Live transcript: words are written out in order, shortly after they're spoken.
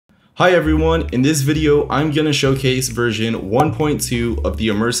Hi everyone, in this video I'm going to showcase version 1.2 of the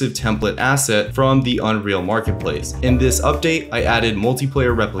Immersive Template asset from the Unreal Marketplace. In this update, I added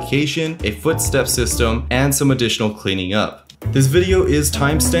multiplayer replication, a footstep system, and some additional cleaning up. This video is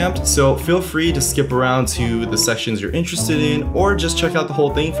time-stamped, so feel free to skip around to the sections you're interested in or just check out the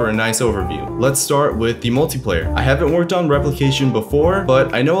whole thing for a nice overview. Let's start with the multiplayer. I haven't worked on replication before,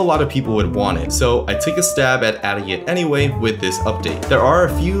 but I know a lot of people would want it, so I took a stab at adding it anyway with this update. There are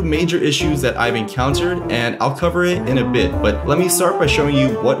a few major issues that I've encountered and I'll cover it in a bit, but let me start by showing you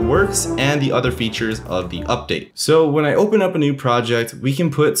what works and the other features of the update. So when I open up a new project, we can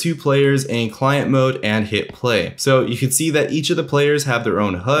put two players in client mode and hit play. So you can see that each of the players have their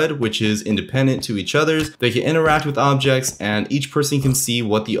own HUD, which is independent to each other's. They can interact with objects and each person can see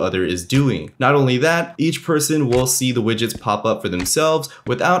what the other is doing. Not only that, each person will see the widgets pop up for themselves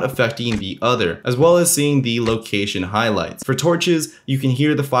without affecting the other, as well as seeing the location highlights. For torches, you can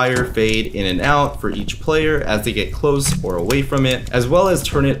hear the fire fade in and out for each player as they get close or away from it, as well as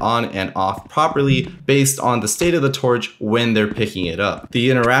turn it on and off properly based on the state of the torch when they're picking it up. The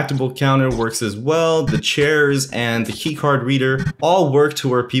interactable counter works as well. The chairs and the keycard reader all work to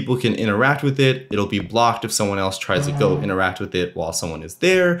where people can interact with it. It'll be blocked if someone else tries to go interact with it while someone is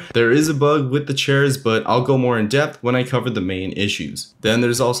there. There is a bug with the chairs, but I'll go more in depth when I cover the main issues. Then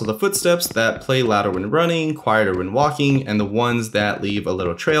there's also the footsteps that play louder when running, quieter when walking, and the ones that leave a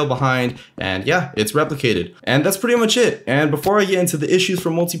little trail behind. And yeah, it's replicated. And that's pretty much it. And before I get into the issues for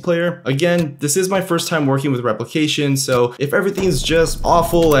multiplayer, again, this is my first time working with replication, so if everything's just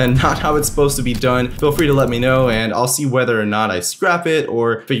awful and not how it's supposed to be done, feel free to let me know and I'll see whether or not I scrap it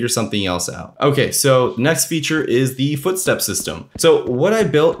or figure something else out. Okay, so next feature is the footstep system. So what I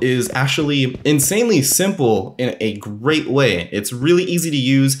built is actually insanely simple in a great way. It's really easy to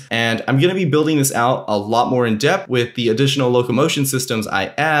use and I'm gonna be building this out a lot more in depth with the additional locomotion systems I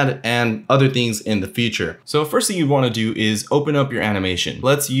add and other things in the future. So first thing you wanna do is open up your animation.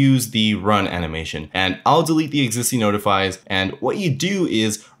 Let's use the run animation and I'll delete the existing notifies, and what you do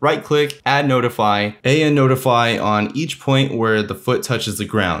is right click, add notify, and notify on each point where the foot touches the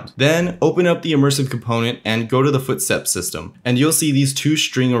ground. Then open up the immersive component and go to the footstep system, and you'll see these two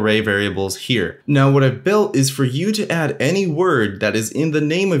string array variables here. Now what I've built is for you to add any word that is in the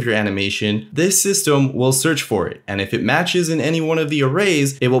name of your animation. This system will search for it, and if it matches in any one of the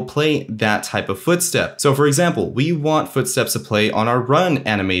arrays, it will play that type of footstep. So for example, we want footsteps to play on our run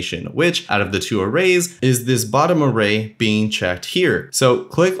animation, which out of the two arrays is this bottom array being checked here. So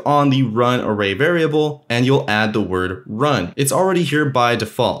click on the run array variable and you'll add the word run. It's already here by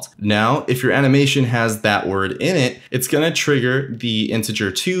default. Now, if your animation has that word in it, it's gonna trigger the integer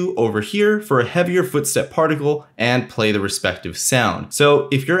 2 over here for a heavier footstep particle and play the respective sound. So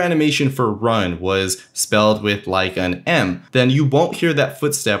if your animation for run was spelled with like an M, then you won't hear that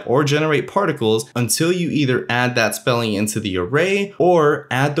footstep or generate particles until you either add that spelling into the array or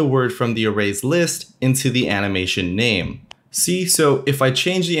add the word from the array's list into the animation name. See, so if I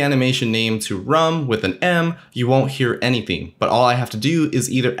change the animation name to rum with an M, you won't hear anything, but all I have to do is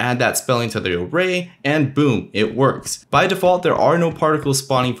either add that spelling to the array and boom, it works. By default, there are no particles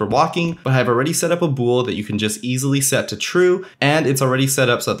spawning for walking, but I've already set up a bool that you can just easily set to true, and it's already set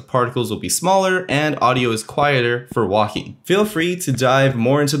up so that the particles will be smaller and audio is quieter for walking. Feel free to dive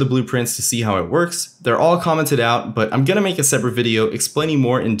more into the blueprints to see how it works. They're all commented out, but I'm gonna make a separate video explaining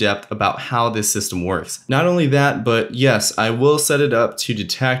more in depth about how this system works. Not only that, but yes, I will set it up to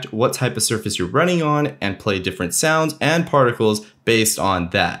detect what type of surface you're running on and play different sounds and particles based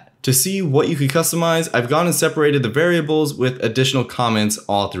on that. To see what you could customize, I've gone and separated the variables with additional comments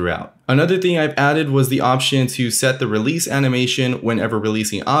all throughout. Another thing I've added was the option to set the release animation whenever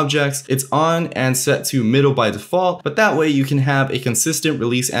releasing objects. It's on and set to middle by default, but that way you can have a consistent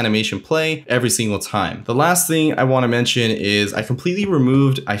release animation play every single time. The last thing I want to mention is I completely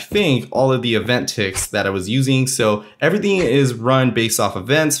removed, I think, all of the event ticks that I was using, so everything is run based off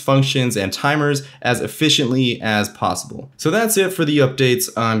events, functions, and timers as efficiently as possible. So that's it for the updates.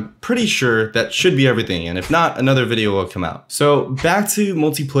 I'm pretty sure that should be everything, and if not, another video will come out. So back to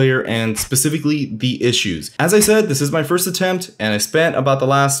multiplayer and specifically the issues. As I said, this is my first attempt and I spent about the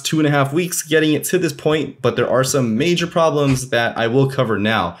last 2.5 weeks getting it to this point, but there are some major problems that I will cover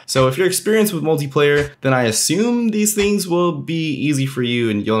now. So if you're experienced with multiplayer, then I assume these things will be easy for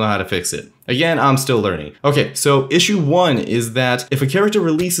you and you'll know how to fix it. Again, I'm still learning. Okay, so issue 1 is that if a character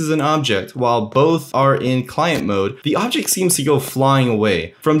releases an object while both are in client mode, the object seems to go flying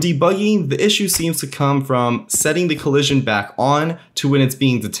away. From debugging, the issue seems to come from setting the collision back on to when it's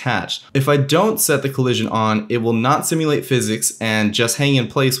being detached. If I don't set the collision on, it will not simulate physics and just hang in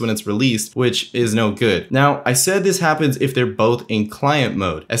place when it's released, which is no good. Now, I said this happens if they're both in client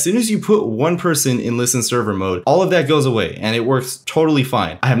mode. As soon as you put one person in listen server mode, all of that goes away and it works totally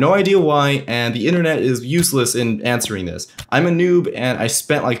fine. I have no idea why, and the internet is useless in answering this. I'm a noob and I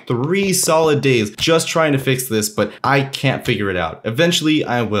spent like 3 solid days just trying to fix this, but I can't figure it out. Eventually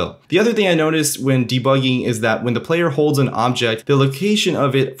I will. The other thing I noticed when debugging is that when the player holds an object, the location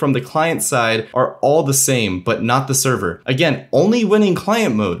of it from the client side are all the same, but not the server. Again, only when in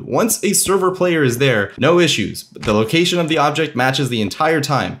client mode. Once a server player is there, no issues. The location of the object matches the entire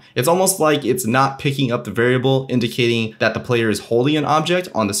time. It's almost like it's not picking up the variable indicating that the player is holding an object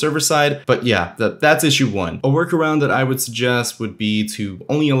on the server side, but yeah, that's issue 1. A workaround that I would suggest would be to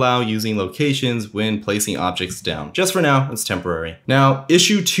only allow using locations when placing objects down. Just for now, it's temporary. Now,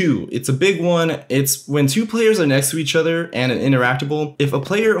 issue 2, it's a big one. It's when 2 players are next to each other and an interactable. If a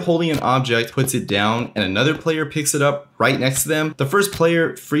player holding an object puts it down and another player picks it up right next to them, the first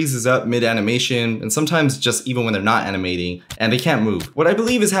player freezes up mid-animation, and sometimes just even when they're not animating, and they can't move. What I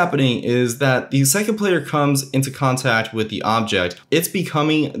believe is happening is that the second player comes into contact with the object. It's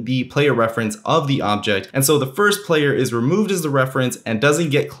becoming the player reference of the object, and so the first player is removed as the reference and doesn't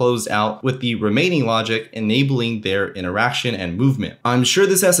get closed out with the remaining logic enabling their interaction and movement. I'm sure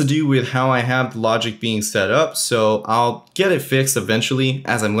this has to do with how I have the logic being set up, so I'll get it fixed eventually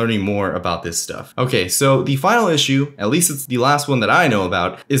as I'm learning more about this stuff. Okay, so the final issue, at least it's the last one that I know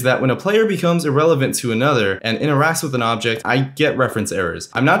about, is that when a player becomes irrelevant to another and interacts with an object, I get reference errors.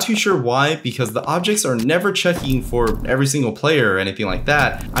 I'm not too sure why, because the objects are never checking for every single player or anything like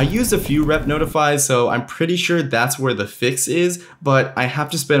that. I used a few rep notifies, so I'm pretty sure that's where the fix is, but I have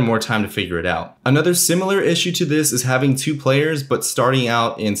to spend more time to figure it out. Another similar issue to this is having 2 players but starting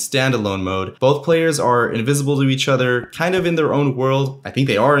out in standalone mode. Both players are invisible to each other, kind of in their own world. I think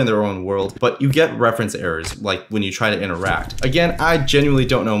they are in their own world, but you get reference errors, like when you try to interact. Again, I genuinely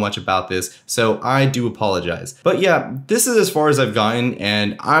don't know much about this, so I do apologize. But yeah, this is as far as I've gotten,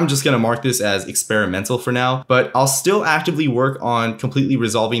 and I'm just gonna mark this as experimental for now, but I'll still actively work on completely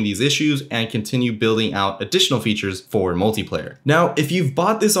resolving these issues and continue building out additional features for multiplayer. Now, if you've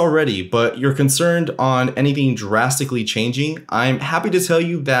bought this already, but you're concerned on anything drastically changing, I'm happy to tell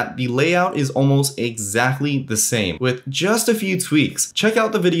you that the layout is almost exactly the same, with just a few tweaks. Check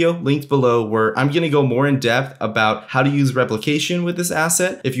out the video linked below where I'm gonna go more in depth about how to use replication with this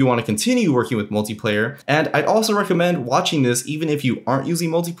asset if you want to continue working with multiplayer, and I'd also recommend watching this even if you aren't using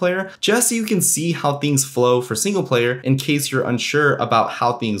multiplayer, just so you can see how things flow for single player in case you're unsure about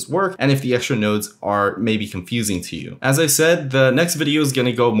how things work and if the extra nodes are maybe confusing to you. As I said, the next video is going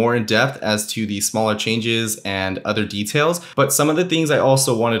to go more in depth as to the smaller changes and other details, but some of the things I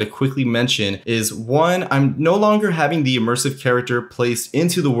also wanted to quickly mention is 1, I'm no longer having the immersive character placed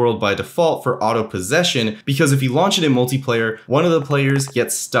into the world by default for auto possession, because if you launch it in multiplayer, one of the players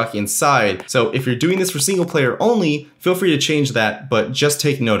gets stuck inside. So if you're doing this for single player only, feel free to change that, but just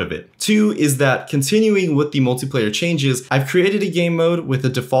take note of it. 2 is that continuing with the multiplayer changes, I've created a game mode with the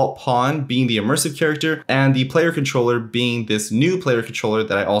default pawn being the immersive character and the player controller being this new player controller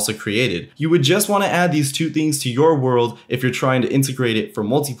that I also created. You would just want to add these 2 things to your world if you're trying to integrate it for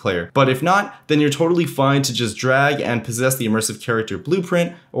multiplayer, but if not, then you're totally fine to just drag and possess the immersive character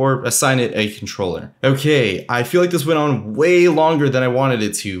blueprint or assign it a controller. Okay, I feel like this went on way longer than I wanted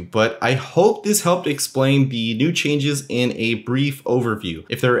it to, but I hope this helped explain the new changes in a brief overview.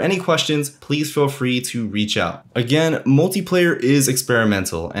 If there are any questions, please feel free to reach out. Again, multiplayer is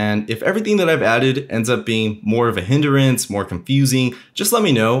experimental, and if everything that I've added ends up being more of a hindrance, more confusing, just let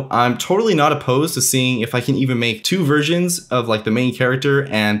me know. I'm totally not opposed to seeing if I can even make 2 versions of like the main character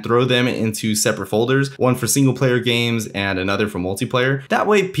and throw them into separate folders, one for single player games and another for multiplayer. That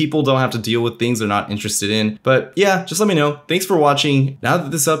way people don't have to deal with things they're not interested in. But yeah, just let me know. Thanks for watching. Now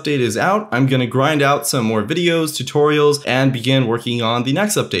that this update is out, I'm gonna grind out some more videos, tutorials, and begin working on the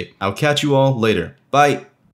next update. I'll catch you all later. Bye.